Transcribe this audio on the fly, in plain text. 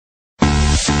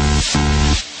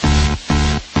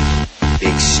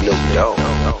Big Snoop Dogg.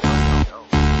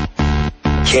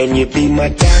 Can you be my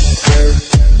doctor?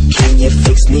 Can you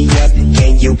fix me up?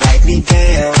 Can you wipe me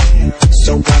down?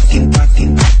 So I can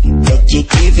make you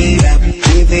give it up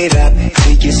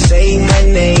till you say my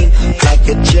name like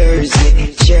a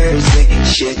jersey.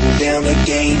 Shutting down the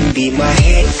game, be my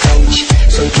head coach,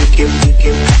 so you can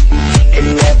and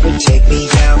never take me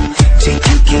out till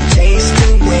you can taste the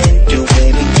wind. Do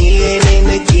it again and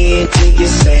again till you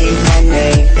say my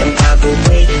name. And by the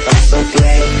way, I'm so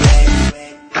glad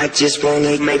I just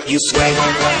wanna make you sweat.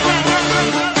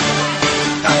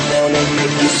 I wanna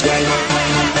make you sweat.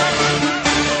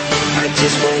 I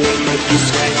just wanna make you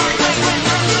sweat.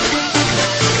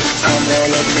 I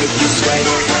wanna make you sweat.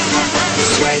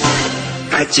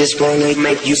 I just wanna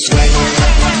make you sweat.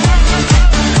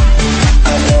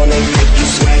 I wanna make you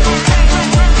sweat.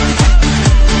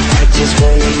 I just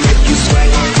wanna make you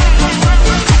sweat.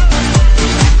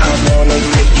 I wanna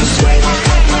make you sweat.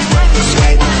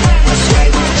 Sweat.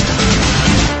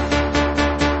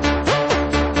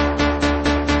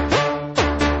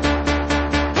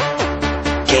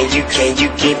 Can you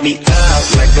give me up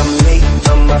like I'm late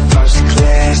for my first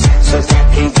class, so I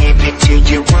can give it to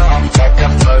you off like a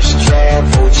first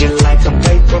draft? Hold you like a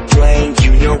paper plane,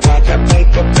 you know I got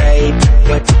paper, babe.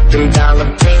 But them dollar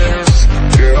bills,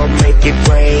 girl, make it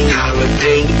rain.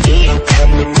 Holiday Inn,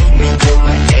 come and meet me on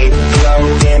my 8th floor.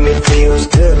 Damn, it feels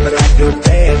good, but I feel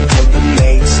bad for the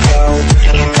mates, though.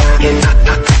 And I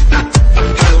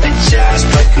apologize,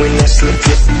 but when I slip,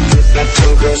 I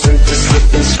turn girls into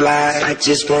slip and slide. I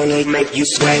just wanna make you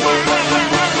sweat.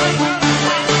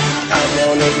 I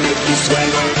wanna make you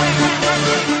sweat.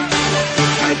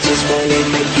 I just wanna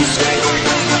make you sweat.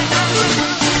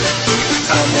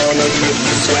 I wanna make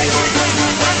you sweat.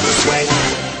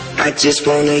 I just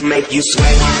wanna make you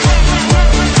sweat.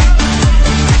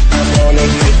 I wanna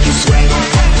make you sweat.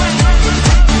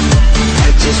 I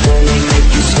just wanna make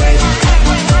you sweat.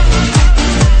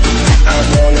 I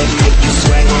wanna make you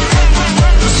sweat.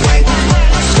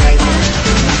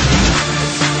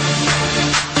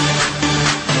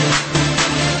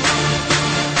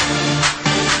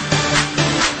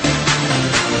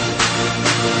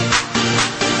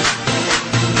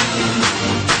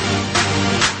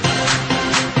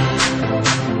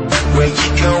 Where you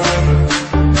going?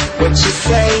 What you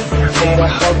say? From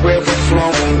where her river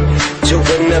flowing to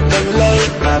another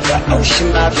lake by the ocean,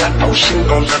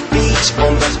 on the beach.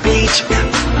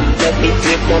 Let me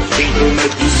dip my feet and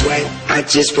make you sweat. I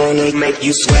just wanna make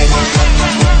you sweat.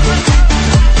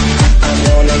 I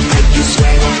wanna make you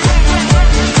sweat.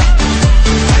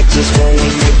 I just wanna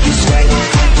make you sweat.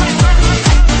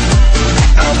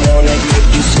 I wanna make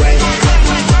you sweat.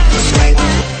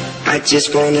 I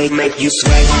just wanna make you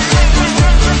sweat.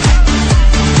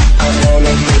 I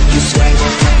wanna make you sweat.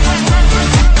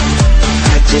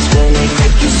 I just wanna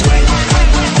make you sweat.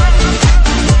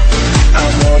 I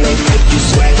wanna make you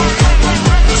sweat.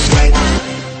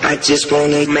 I just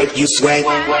wanna make you sweat.